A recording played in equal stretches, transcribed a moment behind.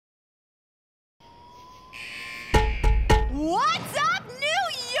What's up, New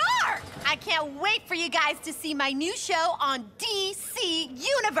York? I can't wait for you guys to see my new show on DC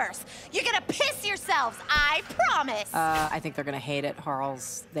Universe. You're gonna piss yourselves, I promise. I think they're gonna hate it,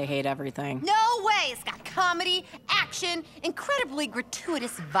 Harls. They hate everything. No way! It's got comedy, action, incredibly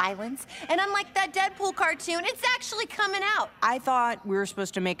gratuitous violence, and unlike that Deadpool cartoon, it's actually coming out. I thought we were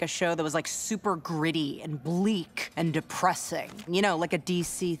supposed to make a show that was like super gritty and bleak and depressing. You know, like a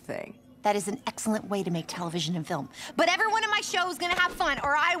DC thing. That is an excellent way to make television and film. But everyone in my show is gonna have fun,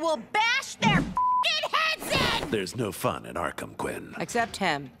 or I will bash their f***ing heads in! There's no fun in Arkham, Quinn. Except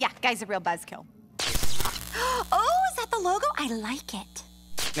him. Yeah, guy's a real buzzkill. Oh, is that the logo? I like it.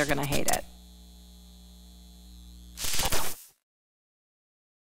 They're gonna hate it.